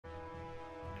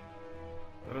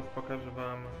Teraz pokażę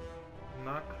wam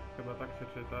KNACK, chyba tak się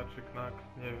czyta, czy KNACK,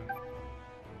 nie wiem.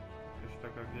 Jakaś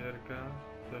taka gierka,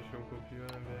 też ją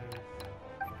kupiłem, więc...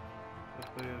 Co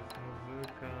to jest?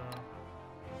 Muzyka...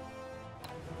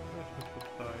 Weźmy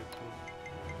subtitles.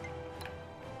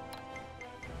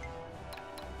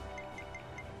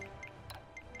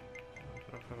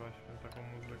 Trochę właśnie taką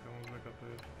muzykę, muzyka to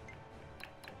jest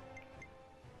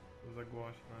za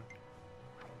głośne.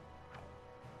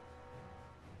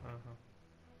 Aha.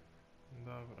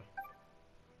 Dobra.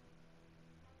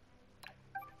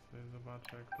 Sobie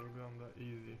zobaczę jak to wygląda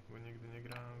easy, bo nigdy nie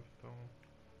grałem w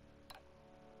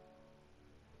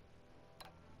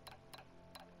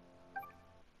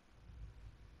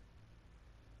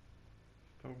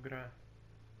tą grę.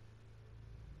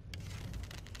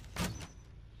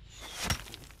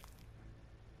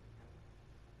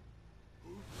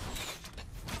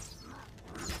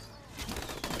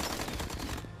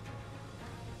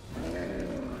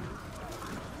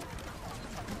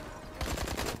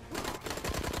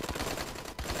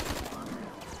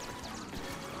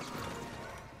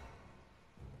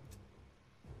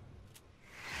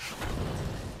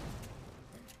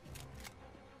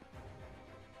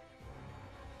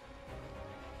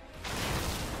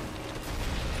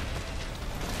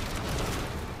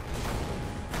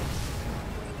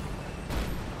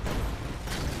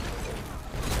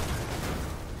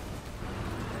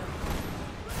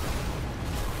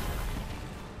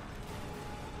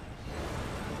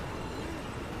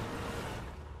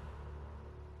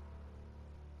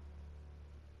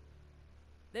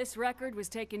 This record was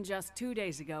taken just 2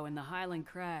 days ago in the Highland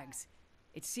Crags.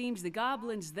 It seems the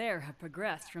goblins there have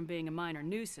progressed from being a minor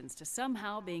nuisance to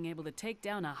somehow being able to take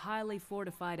down a highly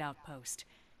fortified outpost.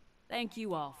 Thank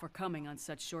you all for coming on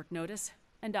such short notice.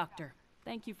 And Doctor,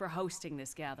 thank you for hosting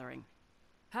this gathering.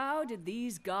 How did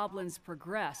these goblins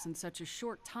progress in such a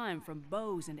short time from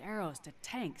bows and arrows to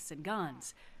tanks and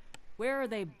guns? Where are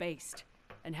they based?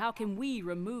 And how can we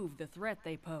remove the threat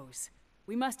they pose?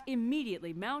 We must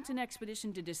immediately mount an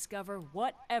expedition to discover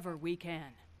whatever we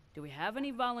can. Do we have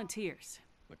any volunteers?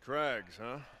 The Crags,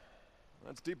 huh?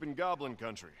 That's deep in Goblin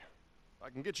country. I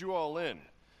can get you all in.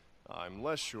 I'm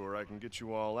less sure I can get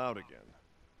you all out again.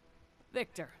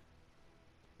 Victor.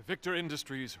 Victor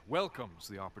Industries welcomes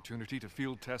the opportunity to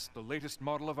field test the latest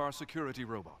model of our security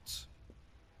robots.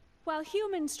 While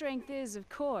human strength is, of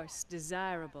course,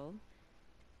 desirable,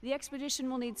 the expedition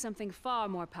will need something far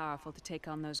more powerful to take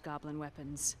on those goblin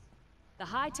weapons. The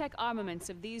high-tech armaments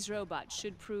of these robots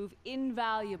should prove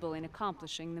invaluable in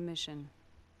accomplishing the mission.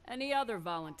 Any other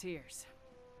volunteers?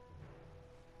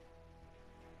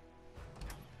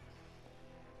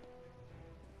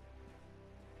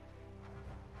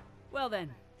 Well then,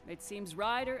 it seems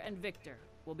Ryder and Victor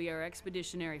will be our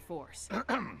expeditionary force.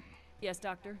 Yes,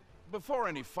 Doctor? Before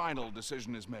any final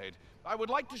decision is made, I would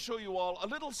like to show you all a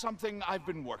little something I've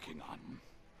been working on.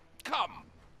 Come!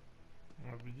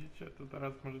 No widzicie, to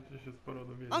teraz możecie się sporo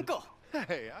dowiedzieć. Uncle!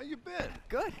 Hey, how you been?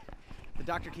 Good. The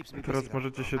doctor keeps me busy. Teraz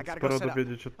możecie się I gotta sporo go set up.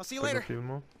 dowiedzieć od I'll see you tego later.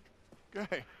 filmu.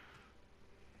 Okay.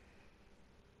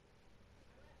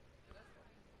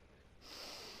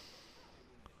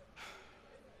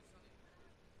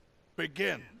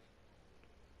 Begin.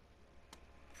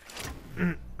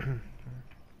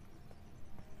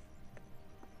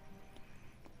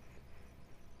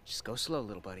 Just go slow,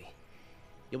 little buddy.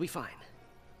 You'll be fine.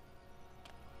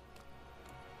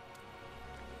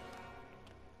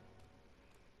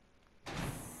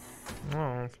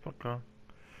 No, spoko.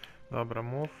 Dobra,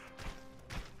 mów.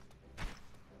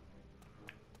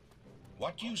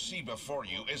 What you see before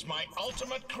you is my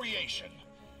ultimate creation,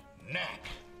 KNACK.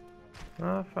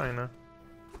 A, fajne.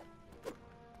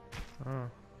 A.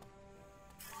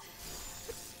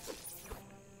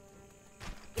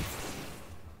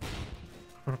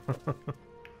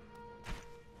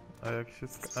 A jak się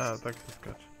a, tak się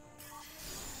skacze.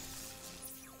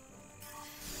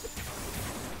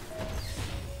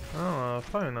 O,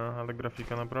 fajna, ale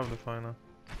grafika naprawdę fajna.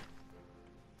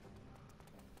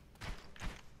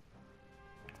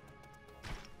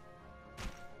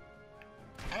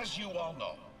 As you all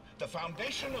know, the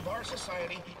foundation of our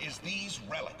society is these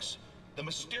relics. The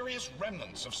mysterious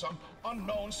remnants of some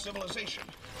unknown civilization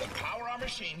that power our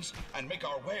machines and make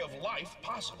our way of life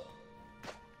possible.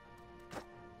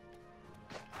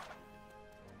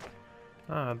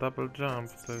 A, double jump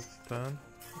to jest ten.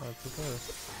 A co to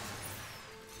jest?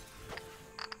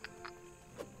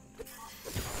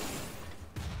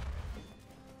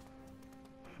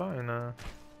 Fajne.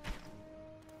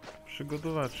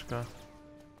 Przygodóweczka.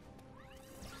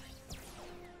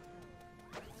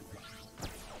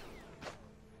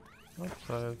 No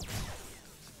co jest?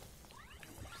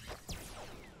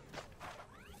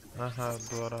 Aha,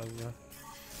 2 razy.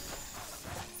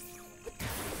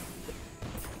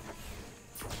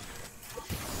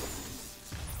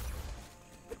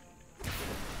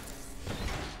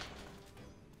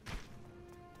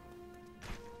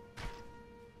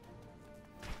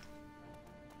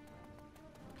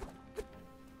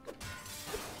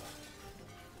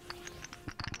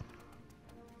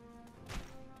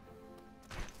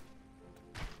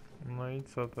 No i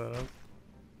co teraz?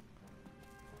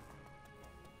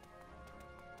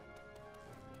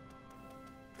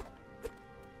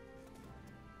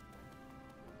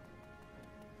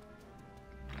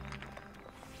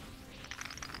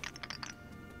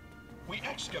 We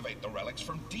excavate the relics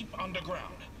from deep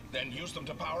underground, then use them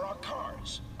to power our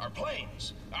cars, our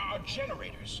planes, our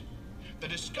generators. The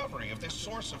discovery of this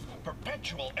source of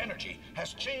perpetual energy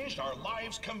has changed our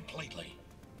lives completely.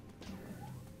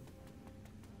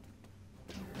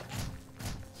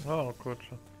 O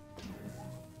kurczę.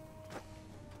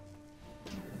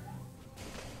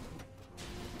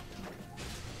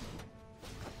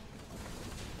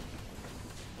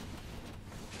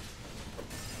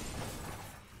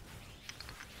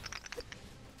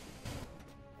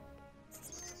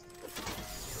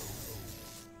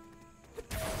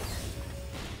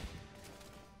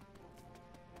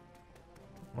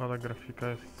 Ale grafika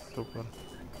jest super.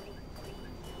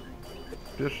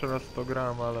 Pierwszy raz to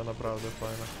gram, ale naprawdę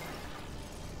fajne.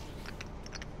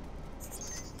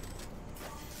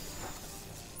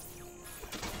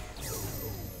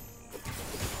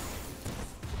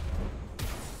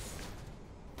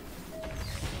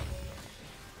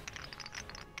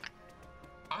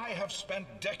 I have spent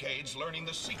decades learning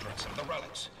the secrets of the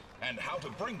relics and how to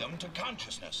bring them to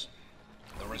consciousness.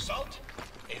 The result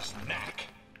is KNACK,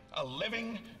 a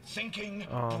living, thinking,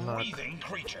 breathing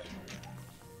creature.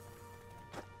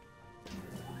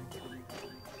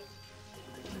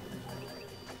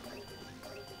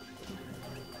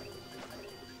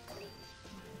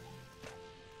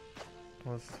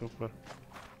 To jest super.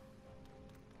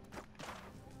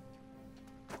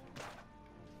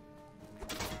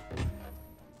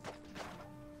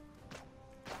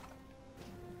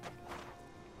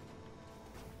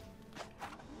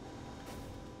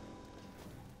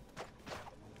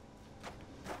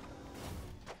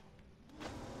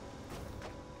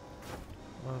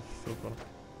 To jest super.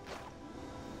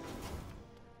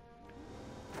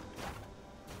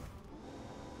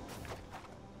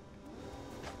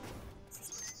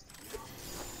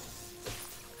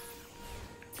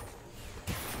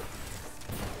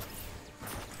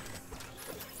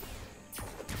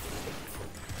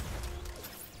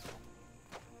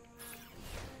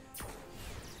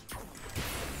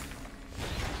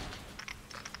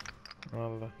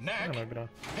 Ale KNACK, fajna gra.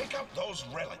 pick up those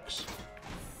relics.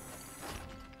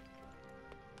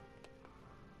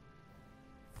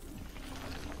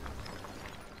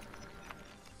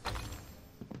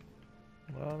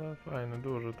 Ale fajny,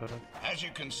 duży teraz. As you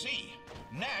can see,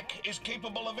 KNACK is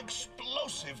capable of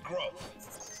explosive growth.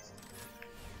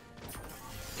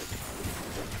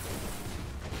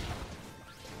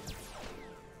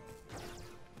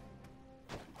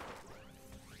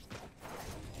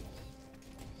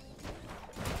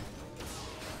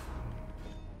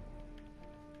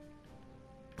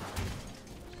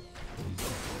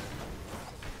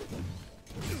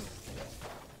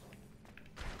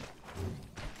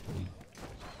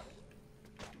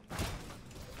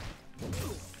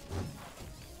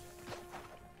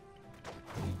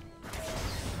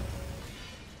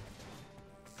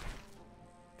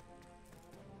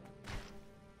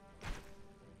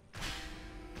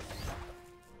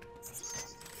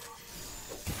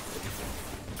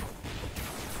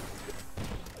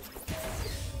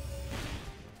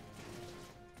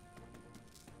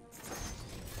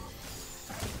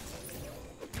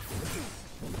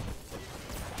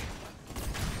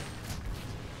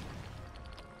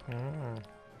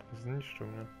 Zniszczył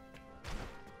mnie.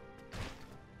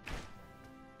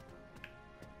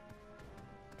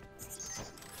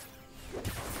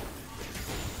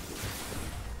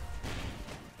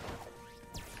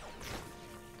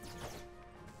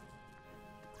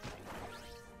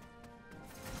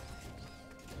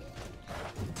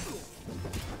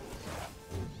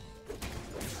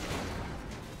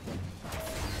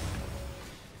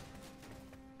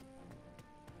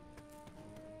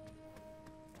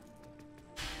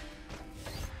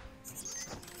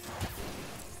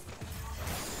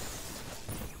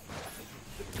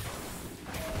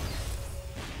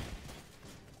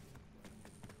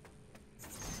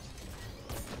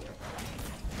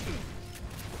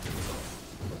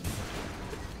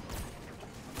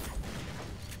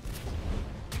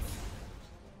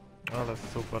 Ale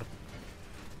super.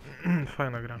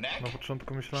 Fajna gra. Na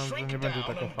początku myślałem, że nie będzie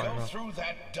taka fajna.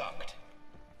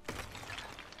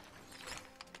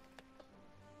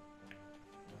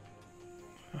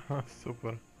 Haha,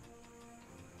 super.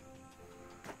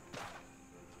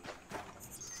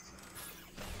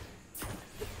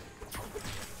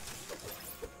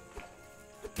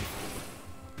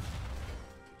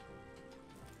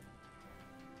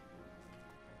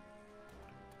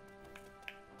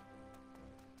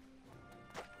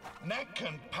 KNACK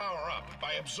can power up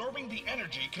by absorbing the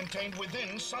energy contained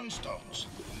within sunstones.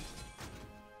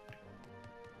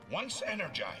 Once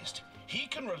energized, he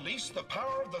can release the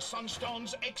power of the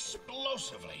sunstones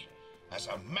explosively as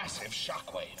a massive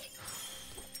shockwave.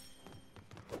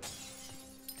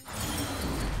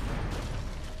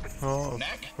 O,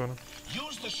 KNACK, super.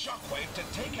 use the shockwave to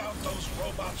take out those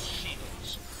robots'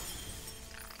 shields.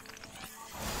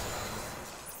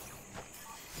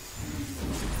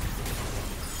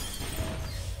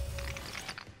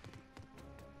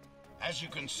 As you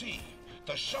can see,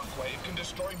 the shockwave can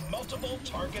destroy multiple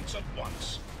targets at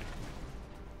once.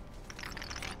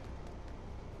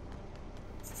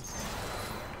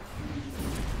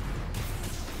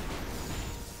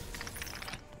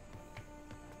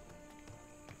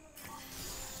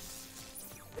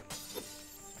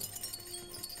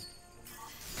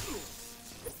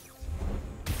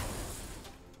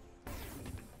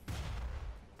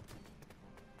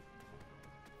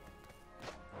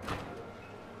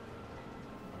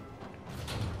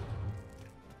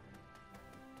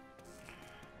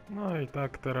 No i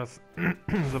tak teraz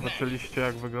zobaczyliście,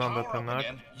 jak wygląda ten KNACK.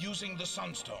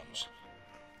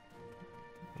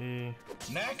 I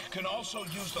KNACK can also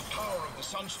use the power of the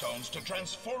sunstones to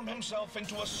transform himself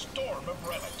into a storm of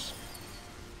relics.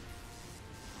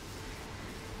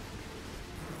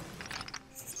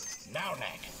 Now,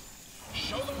 KNACK,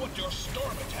 show them what your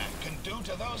storm attack can do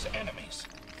to those enemies.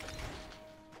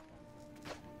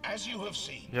 As you have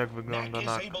seen, jak wygląda KNACK is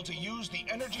KNACK. able to use the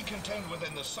energy contained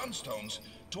within the sunstones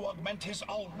to augment his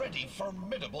already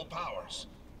formidable powers.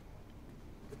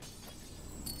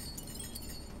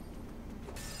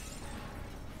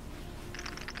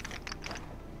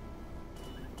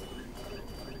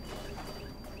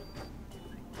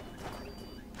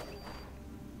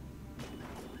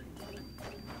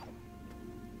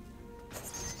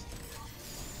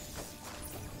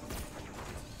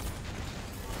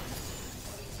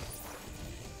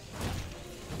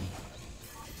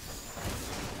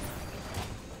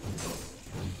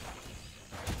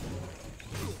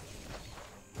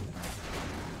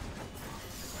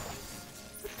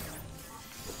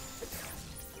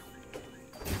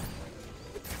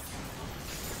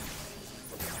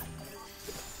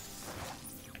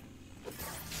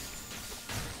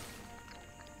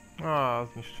 A,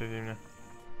 zniszczyli mnie.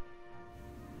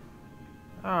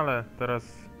 Ale teraz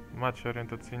macie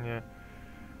orientacyjnie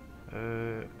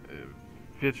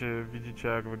wiecie, widzicie,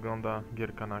 jak wygląda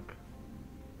gierka KNACK.